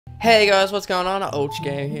Hey guys, what's going on? Ulch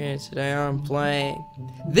Game here. Today I'm playing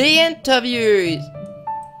The Interviewees.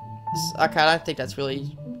 Okay, I don't think that's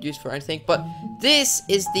really used for anything, but this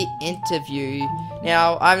is The Interview.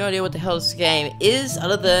 Now, I have no idea what the hell this game is,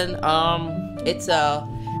 other than, it's a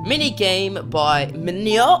mini game by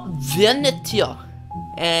Minia Venetia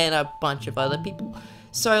and a bunch of other people.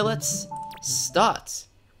 So let's start.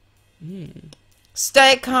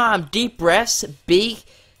 Stay calm, deep breaths, be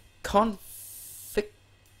confident.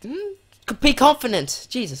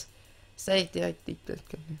 Jesus. Stay deep.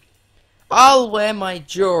 I'll wear my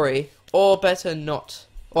jewelry, or better not.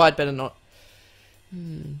 Or I'd better not.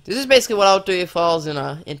 This is basically what I would do if I was in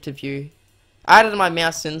an interview. I added my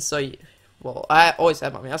mouse in, so well, I always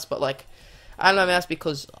have my mouse, but like, I added my mouse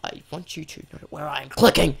because I want you to know where I'm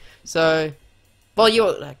clicking. So, well,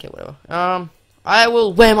 okay, whatever. I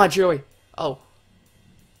will wear my jewelry. Oh,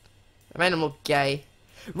 I made him look gay.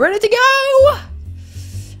 Ready to go?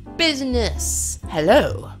 Business.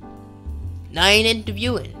 Hello. Now I'm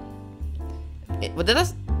interviewing. What did I?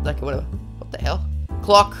 Okay, whatever. What the hell?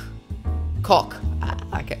 Cock.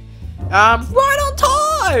 Okay. Right on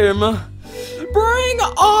time. Bring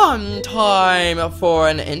on time for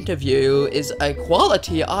an interview is a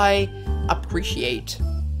quality I appreciate.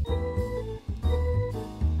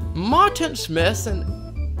 Martin Smith and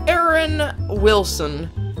Erin Wilson.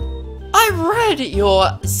 I read your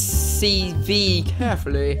CV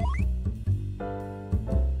carefully.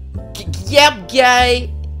 Yep,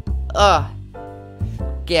 gay.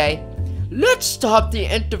 Gay. Let's start the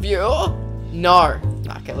interview. No.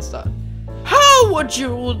 Okay, let's start. How would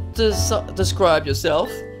you describe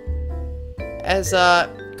yourself? As a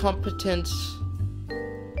competent,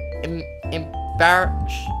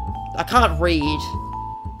 embarrassed. I can't read.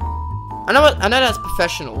 I know that's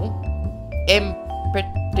professional.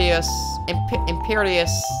 Imperious.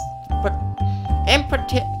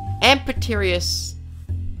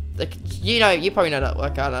 Like, you probably know that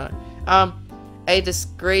work. I don't know. A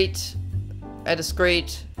discreet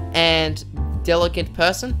and delicate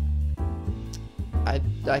person.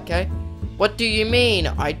 Okay. What do you mean?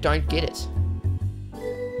 I don't get it.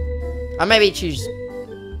 I maybe choose.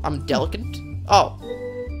 I'm delicate. Oh.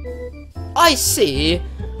 I see.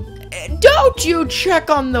 Don't you check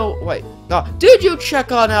on the did you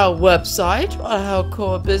check on our website on our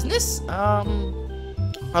core business?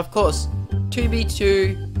 Of course,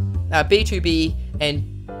 2B2, B2B and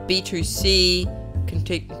B2C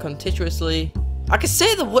continuously. I can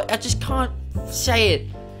say the word, I just can't say it.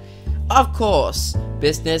 Of course,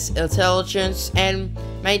 business intelligence and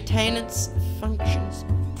maintenance functions.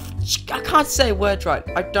 I can't say words right.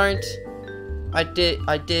 I did,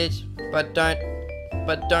 but don't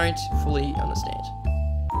fully understand.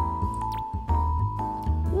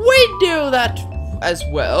 We do that as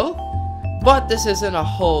well, but this isn't a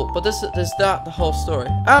whole. But this is not the whole story.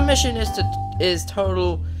 Our mission is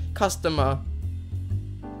total customer.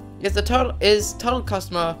 Total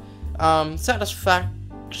customer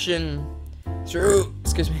satisfaction through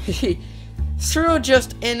through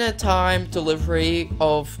just in a time delivery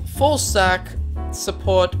of full stack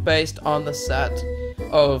support based on the set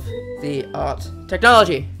of the art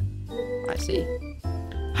technology. I see.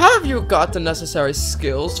 Have you got the necessary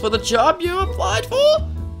skills for the job you applied for?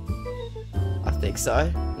 I think so.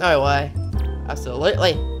 No way.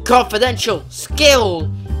 Absolutely. Confidential. Skilled.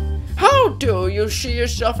 How do you see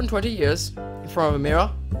yourself in 20 years? In front of a mirror?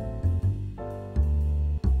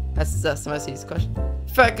 That's the most easy question.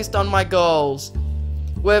 Focused on my goals.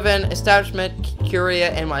 With an establishment, career,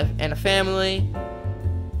 and a family.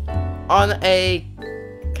 On a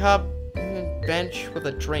bench with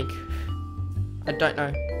a drink. I don't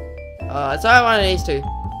know. It's either one of these two.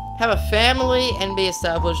 Have a family and be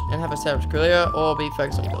established and have an established career, or be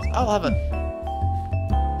focused on goals. I'll have a.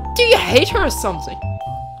 Do you hate her or something?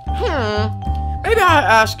 Maybe I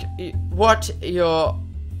ask what your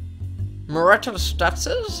marital status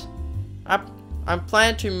is? I'm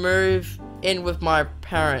planning to move in with my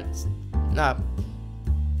parents. No.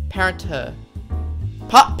 Partner.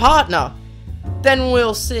 Then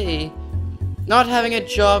we'll see. Not having a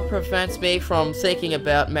job prevents me from thinking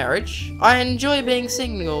about marriage. I enjoy being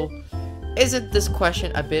single. Isn't this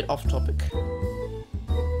question a bit off topic?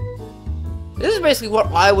 This is basically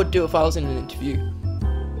what I would do if I was in an interview.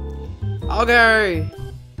 I'll go.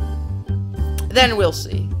 Then we'll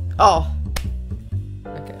see. Oh.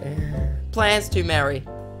 Okay. Plans to marry.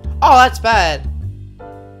 Oh, that's bad.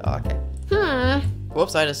 Oh, okay.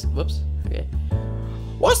 Whoops, whoops. Okay.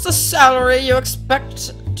 What's the salary you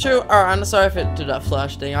expect to earn? Sorry if it did that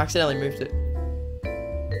flash thing. I accidentally moved it.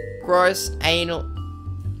 Gross anal.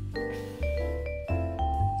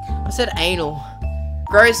 I said anal.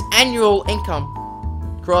 Gross annual income.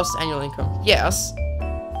 Gross annual income. Yes.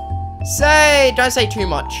 Don't say too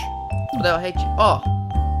much. Or they'll hate you. Oh.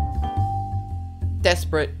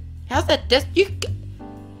 Desperate. How's that that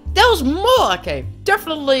was more, okay.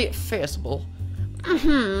 Definitely feasible.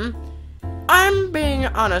 I'm being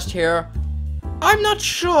honest here. I'm not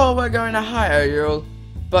sure we're going to hire you,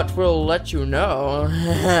 but we'll let you know.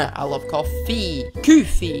 I love coffee.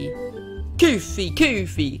 Coffee.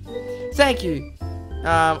 Thank you.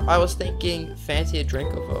 I was thinking fancy a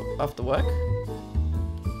drink after work.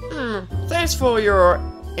 Thanks for your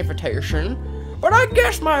invitation, but I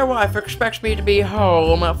guess my wife expects me to be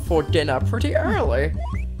home for dinner pretty early.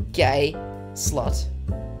 Gay slut.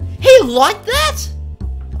 He liked that?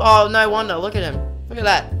 Oh, no wonder. Look at him. Look at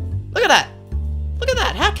that. Look at that. Look at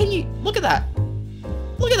that. How can you... Look at that.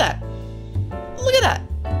 Look at that. Look at that.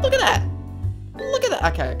 Look at that. Look at that.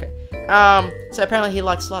 Okay. So apparently he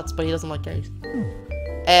likes sluts, but he doesn't like gays.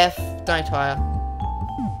 F. Don't tire.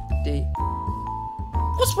 D.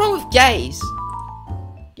 What's wrong with gays?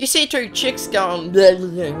 You see two chicks going...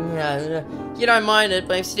 You don't mind it,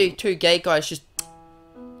 but if you see two gay guys just...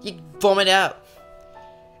 You vomit out.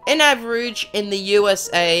 In average, in the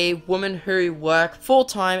USA, women who work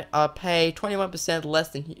full-time are paid 21% less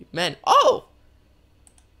than men. Oh!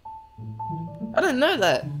 I didn't know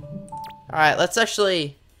that. Alright, let's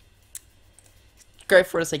actually go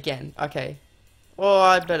for this again. Okay. Well,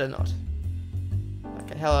 I better not.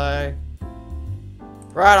 Okay, hello.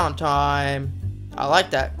 Right on time. I like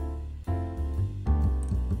that.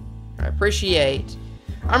 I appreciate.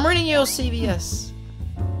 I'm reading your CVS.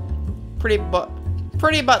 Pretty but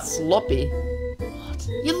sloppy. What?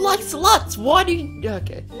 You like sluts? Why do you...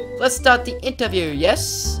 Okay. Let's start the interview,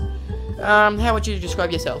 yes? How would you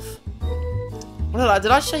describe yourself?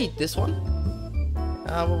 Did I say this one?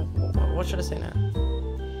 What should I say now?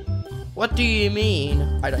 What do you mean?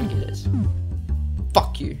 I don't get it.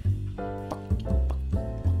 Fuck you.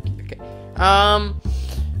 Okay.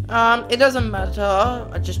 It doesn't matter.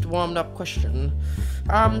 I just warmed up question.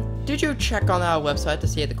 Did you check on our website to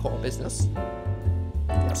see the core business?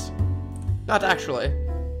 Yes. Not actually.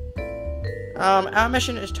 Our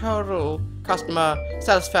mission is total customer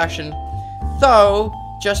satisfaction, though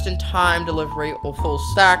just-in-time delivery or full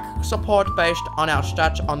stack support based on our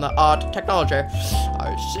stats on the art technology.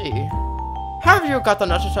 I see. Have you got the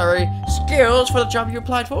necessary skills for the job you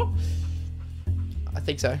applied for? I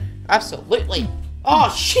think so. Absolutely.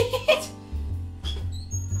 Oh shit!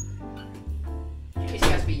 These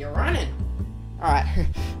guys be running. Alright, I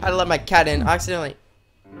had to let my cat in. I accidentally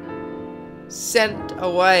sent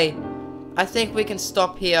away. I think we can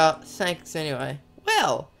stop here. Thanks anyway.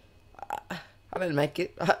 Well, I didn't make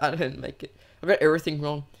it. I didn't make it. I got everything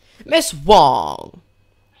wrong. Miss Wong.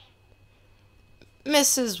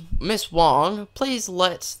 Miss Wong, please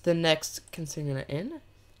let the next consignor in.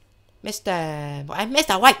 Mr.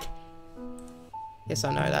 White. Yes,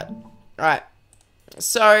 I know that. Alright.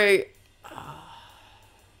 So,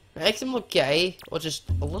 makes him look gay, or just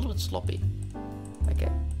a little bit sloppy.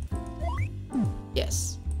 Okay.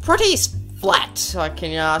 Yes. Pretty flat,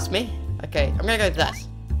 can you ask me? Okay, I'm gonna go with that.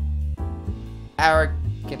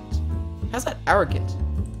 Arrogant. How's that arrogant?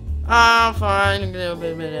 Fine.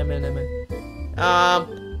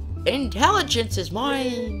 Intelligence is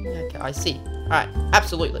mine. Okay, I see. Alright,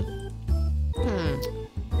 absolutely.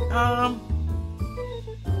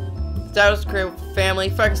 Status, career, family,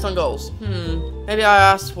 focused on goals. Maybe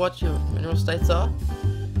I asked what your mineral states are.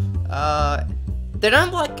 They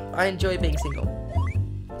don't like, I enjoy being single.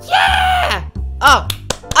 Yeah! Oh,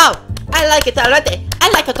 I like it already. I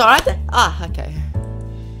like it already. Ah, okay.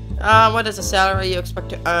 What is the salary you expect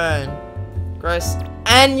to earn? Gross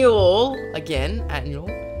annual. Again, annual.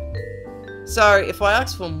 So, if I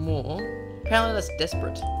ask for more, apparently that's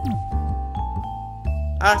desperate.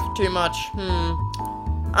 Ask for too much.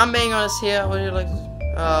 I'm being honest here. What do you like?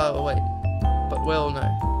 Wait. But well, no.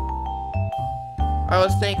 I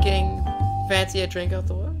was thinking, fancy a drink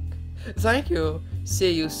after work? Thank you.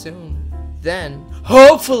 See you soon. Then,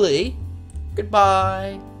 hopefully,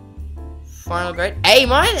 goodbye. Final grade, A-.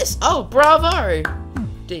 Oh, bravo.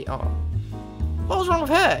 D. Oh. What was wrong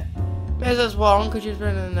with her? Mrs. Wong, could you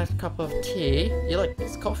bring in a cup of tea? You like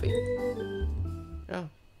this coffee? Oh.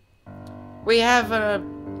 We have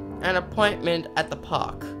an appointment at the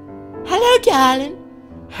park. Hello, darling.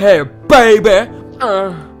 Hey, baby.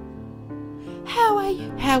 How are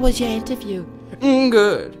you? How was your interview?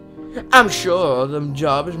 Good. I'm sure the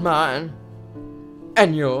job is mine.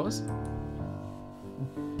 And yours?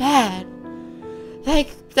 Bad.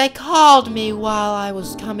 They called me while I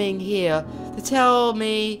was coming here to tell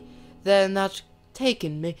me they're not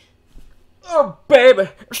taking me. Oh, baby,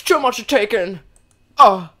 it's too much to take in.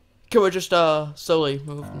 Oh, can we just, slowly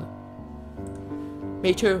move?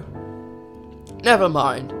 Me too. Never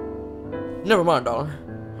mind. Never mind, darling.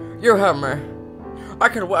 You have me. I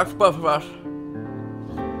can work for both of us.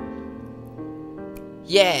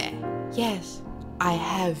 Yeah. Yes, I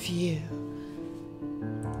have you.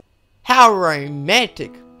 How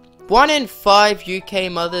romantic. 1 in 5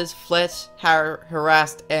 UK mothers fled,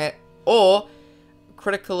 harassed, or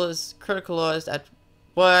criticalized at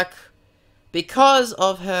work because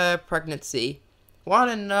of her pregnancy. 1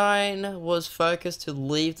 in 9 was focused to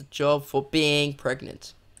leave the job for being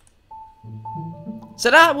pregnant. So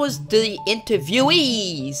that was the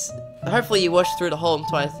Interviewees. Hopefully you watched through the whole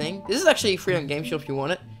entire thing. This is actually free on Game Shop if you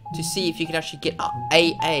want it, to see if you can actually get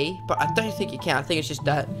AA, but I don't think you can. I think it's just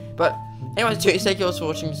that. But anyways, thank you all for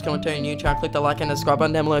watching. Just comment on your new channel, click the like and the subscribe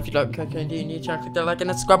button down below if you like. Click the new channel, click the like and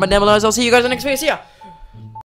the subscribe button down below. I'll see you guys in the next video. See ya.